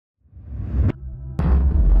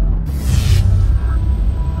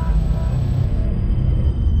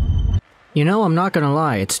You know, I'm not gonna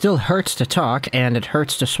lie, it still hurts to talk, and it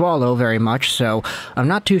hurts to swallow very much, so I'm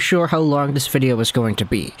not too sure how long this video is going to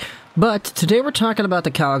be. But today we're talking about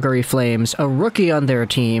the Calgary Flames, a rookie on their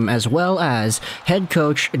team, as well as head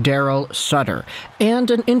coach Darryl Sutter, and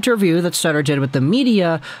an interview that Sutter did with the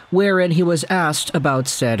media wherein he was asked about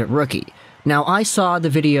said rookie. Now, I saw the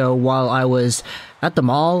video while I was at the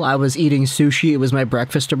mall. I was eating sushi. It was my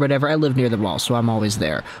breakfast or whatever. I live near the mall, so I'm always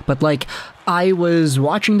there. But, like, I was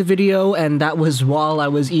watching the video, and that was while I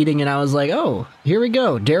was eating, and I was like, oh, here we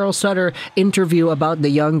go. Darryl Sutter interview about the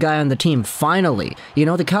young guy on the team. Finally. You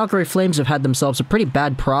know, the Calgary Flames have had themselves a pretty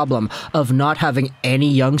bad problem of not having any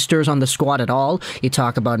youngsters on the squad at all. You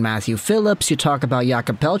talk about Matthew Phillips, you talk about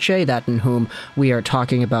Jakob Pelletier, that in whom we are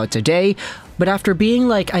talking about today. But after being,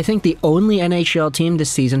 like, I think the only NHL team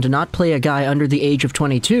this season to not play a guy under the age of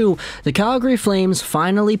 22, the Calgary Flames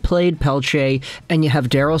finally played Pelletier, and you have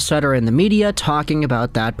Darryl Sutter in the media talking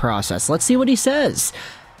about that process. Let's see what he says.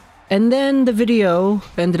 And then the video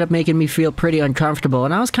ended up making me feel pretty uncomfortable,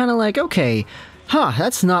 and I was kind of like, okay,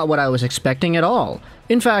 that's not what I was expecting at all.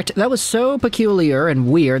 In fact, that was so peculiar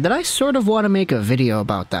and weird that I sort of want to make a video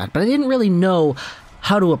about that, but I didn't really know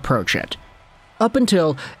how to approach it. Up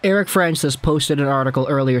until Eric Francis posted an article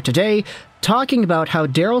earlier today talking about how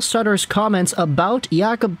Darryl Sutter's comments about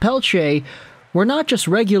Jakob Pelletier were not just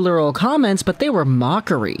regular old comments, but they were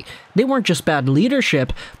mockery. They weren't just bad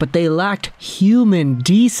leadership, but they lacked human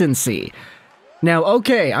decency. Now,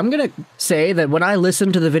 okay, I'm gonna say that when I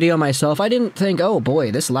listened to the video myself, I didn't think, oh boy,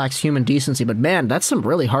 this lacks human decency, but man, that's some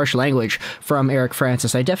really harsh language from Eric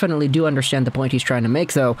Francis. I definitely do understand the point he's trying to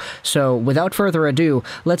make, though, so without further ado,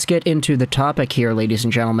 let's get into the topic here, ladies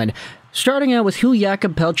and gentlemen. Starting out with who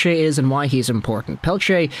Jakob Pelletier is and why he's important.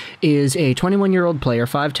 Pelletier is a 21-year-old player,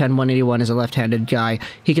 5'10", 181, is a left-handed guy.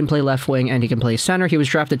 He can play left wing and he can play center. He was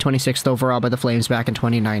drafted 26th overall by the Flames back in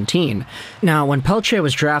 2019. Now, when Pelletier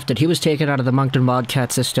was drafted, he was taken out of the Moncton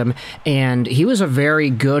Wildcat system, and he was a very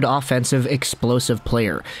good offensive, explosive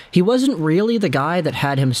player. He wasn't really the guy that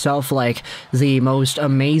had himself, like, the most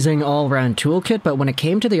amazing all-round toolkit, but when it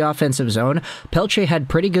came to the offensive zone, Pelletier had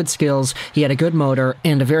pretty good skills, he had a good motor,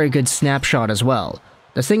 and a very good snapshot as well.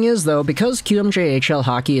 The thing is, though, because QMJHL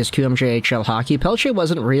hockey is QMJHL hockey, Pelletier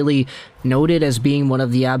wasn't really noted as being one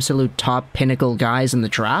of the absolute top pinnacle guys in the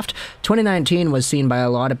draft. 2019 was seen by a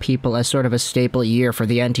lot of people as sort of a staple year for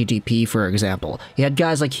the NTDP, for example. You had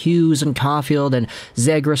guys like Hughes and Caulfield and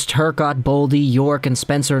Zegras, Turcotte, Boldy, York, and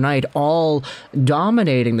Spencer Knight all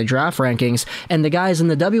dominating the draft rankings, and the guys in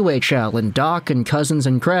the WHL and Doc and Cousins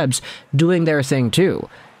and Krebs doing their thing too.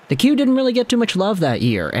 The Q didn't really get too much love that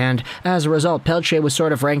year, and as a result, Pelletier was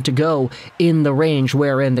sort of ranked to go in the range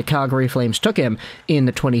wherein the Calgary Flames took him in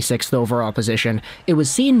the 26th overall position. It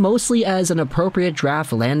was seen mostly as an appropriate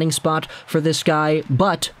draft landing spot for this guy,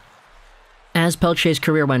 but as Pelletier's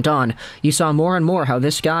career went on, you saw more and more how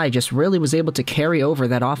this guy just really was able to carry over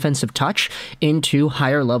that offensive touch into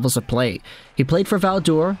higher levels of play. He played for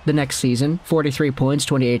Val-d'Or the next season, 43 points,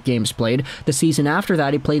 28 games played. The season after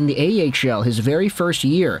that, he played in the AHL, his very first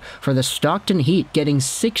year, for the Stockton Heat, getting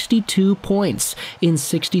 62 points in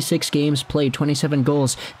 66 games played, 27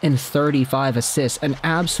 goals, and 35 assists. An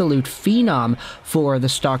absolute phenom for the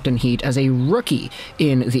Stockton Heat as a rookie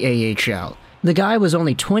in the AHL. The guy was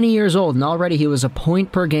only 20 years old, and already he was a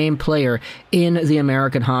point-per-game player in the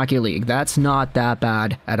American Hockey League. That's not that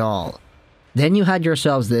bad at all. Then you had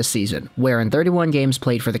yourselves this season, where in 31 games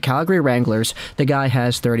played for the Calgary Wranglers, the guy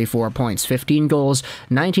has 34 points, 15 goals,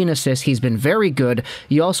 19 assists. He's been very good.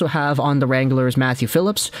 You also have on the Wranglers Matthew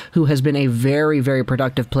Phillips, who has been a very, very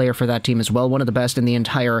productive player for that team as well, one of the best in the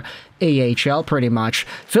entire AHL, pretty much.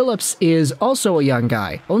 Phillips is also a young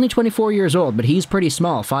guy, only 24 years old, but he's pretty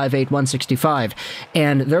small, 5'8", 165,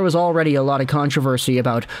 and there was already a lot of controversy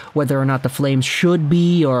about whether or not the Flames should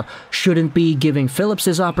be or shouldn't be giving Phillips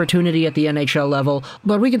his opportunity at the NHL level,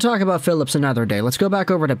 but we can talk about Phillips another day. Let's go back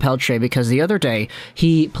over to Pelletier, because the other day,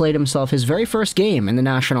 he played himself his very first game in the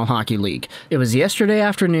National Hockey League. It was yesterday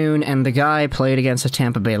afternoon, and the guy played against the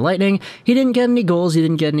Tampa Bay Lightning. He didn't get any goals, he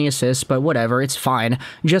didn't get any assists, but whatever, it's fine.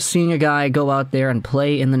 Just seeing a guy go out there and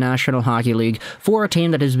play in the National Hockey League for a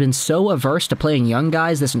team that has been so averse to playing young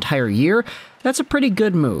guys this entire year, that's a pretty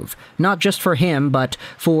good move. Not just for him, but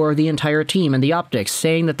for the entire team and the optics,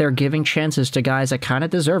 saying that they're giving chances to guys that kind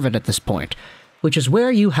of deserve it at this point. Which is where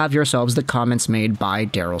you have yourselves the comments made by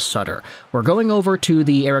Darryl Sutter. We're going over to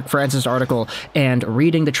the Eric Francis article and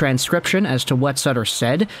reading the transcription as to what Sutter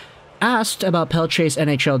said. Asked about Pelletier's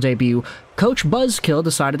NHL debut, Coach Buzzkill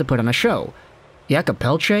decided to put on a show. Jakob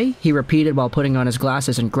Pelletier? He repeated while putting on his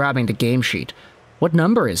glasses and grabbing the game sheet. What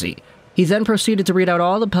number is he? He then proceeded to read out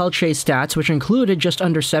all of Pelletier's stats, which included just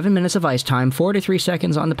under 7 minutes of ice time, 43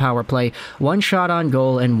 seconds on the power play, 1 shot on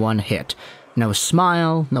goal, and 1 hit. No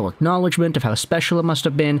smile, no acknowledgement of how special it must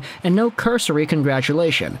have been, and no cursory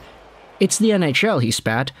congratulation. It's the NHL, he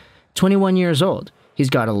spat. 21 years old. He's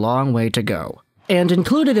got a long way to go. And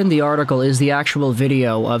included in the article is the actual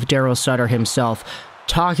video of Darryl Sutter himself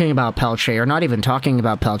talking about Pelletier, or not even talking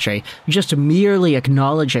about Pelletier, just merely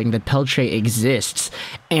acknowledging that Pelletier exists.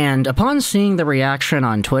 And upon seeing the reaction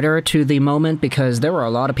on Twitter to the moment, because there were a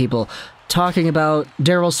lot of people talking about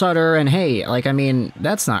Darryl Sutter, and hey, like, I mean,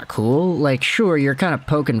 that's not cool. Like, sure, you're kind of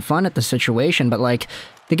poking fun at the situation, but like,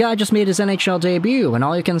 the guy just made his NHL debut, and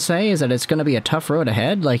all you can say is that it's going to be a tough road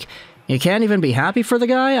ahead. Like, you can't even be happy for the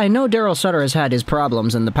guy? I know Darryl Sutter has had his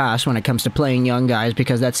problems in the past when it comes to playing young guys,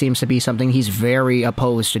 because that seems to be something he's very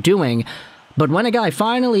opposed to doing. But when a guy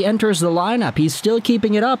finally enters the lineup, he's still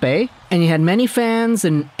keeping it up, eh? And you had many fans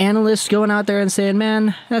and analysts going out there and saying,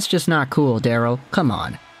 man, that's just not cool, Darryl. Come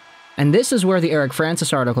on. And this is where the Eric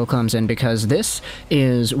Francis article comes in, because this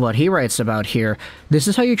is what he writes about here. This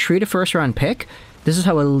is how you treat a first-round pick? This is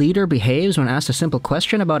how a leader behaves when asked a simple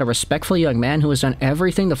question about a respectful young man who has done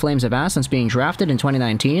everything the Flames have asked since being drafted in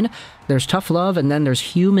 2019? There's tough love, and then there's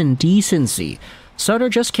human decency. Sutter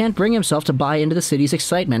just can't bring himself to buy into the city's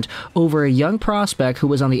excitement over a young prospect who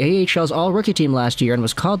was on the AHL's all-rookie team last year and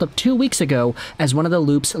was called up 2 weeks ago as one of the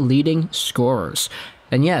Loop's leading scorers.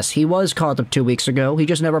 And yes, he was called up 2 weeks ago, he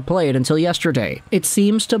just never played until yesterday. It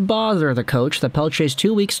seems to bother the coach that Pelletier's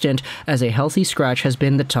 2-week stint as a healthy scratch has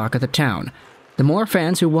been the talk of the town. The more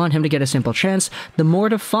fans who want him to get a simple chance, the more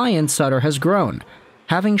defiant Sutter has grown.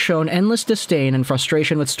 Having shown endless disdain and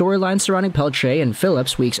frustration with storylines surrounding Pelletier and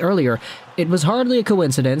Phillips weeks earlier, it was hardly a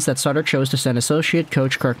coincidence that Sutter chose to send associate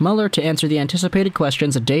coach Kirk Muller to answer the anticipated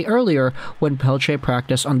questions a day earlier when Pelletier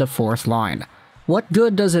practiced on the 4th line. What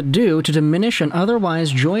good does it do to diminish an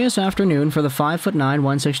otherwise joyous afternoon for the 5'9",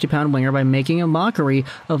 160-pound winger by making a mockery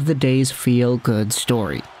of the day's feel-good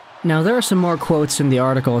story? Now, there are some more quotes in the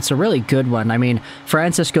article. It's a really good one. I mean,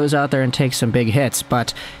 Francis goes out there and takes some big hits,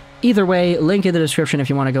 but either way, link in the description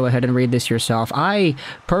if you want to go ahead and read this yourself. I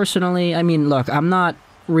personally, I mean, look, I'm not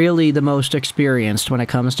really the most experienced when it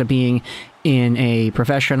comes to being in a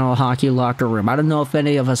professional hockey locker room. I don't know if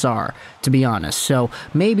any of us are, to be honest, so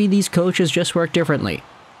maybe these coaches just work differently.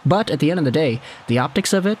 But at the end of the day, the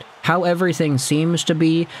optics of it, how everything seems to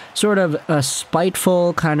be sort of a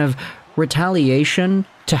spiteful kind of retaliation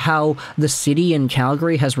to how the city in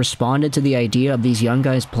Calgary has responded to the idea of these young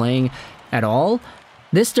guys playing at all.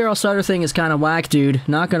 This Darryl Sutter thing is kind of whack, dude,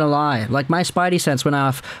 not gonna lie. Like, my spidey sense went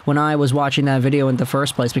off when I was watching that video in the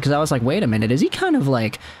first place, because I was like, wait a minute, is he kind of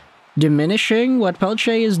like diminishing what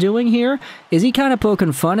Pelletier is doing here? Is he kind of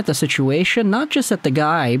poking fun at the situation? Not just at the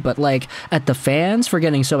guy, but like at the fans for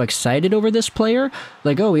getting so excited over this player?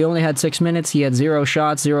 Like, oh, he only had 6 minutes, he had 0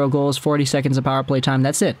 shots, 0 goals, 40 seconds of power play time,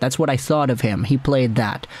 that's it. That's what I thought of him. He played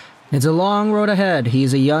that. It's a long road ahead.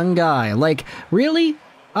 He's a young guy. Like, really?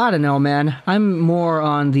 I don't know, man. I'm more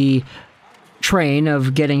on the train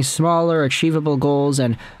of getting smaller, achievable goals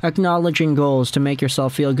and acknowledging goals to make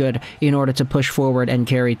yourself feel good in order to push forward and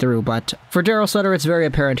carry through. But for Darryl Sutter, it's very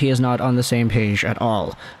apparent he is not on the same page at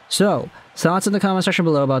all. So, thoughts in the comment section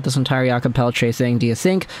below about this entire Jakob Pelletier thing. Do you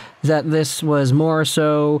think that this was more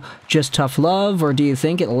so just tough love, or do you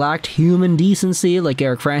think it lacked human decency like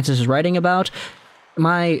Eric Francis is writing about?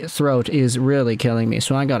 My throat is really killing me,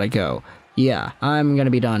 so I gotta go. Yeah, I'm gonna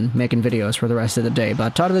be done making videos for the rest of the day,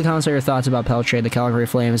 but talk in the comments your thoughts about Pelletier, the Calgary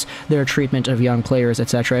Flames, their treatment of young players,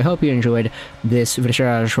 etc. I hope you enjoyed this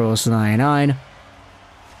Juraj 99,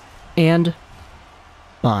 and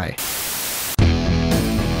bye.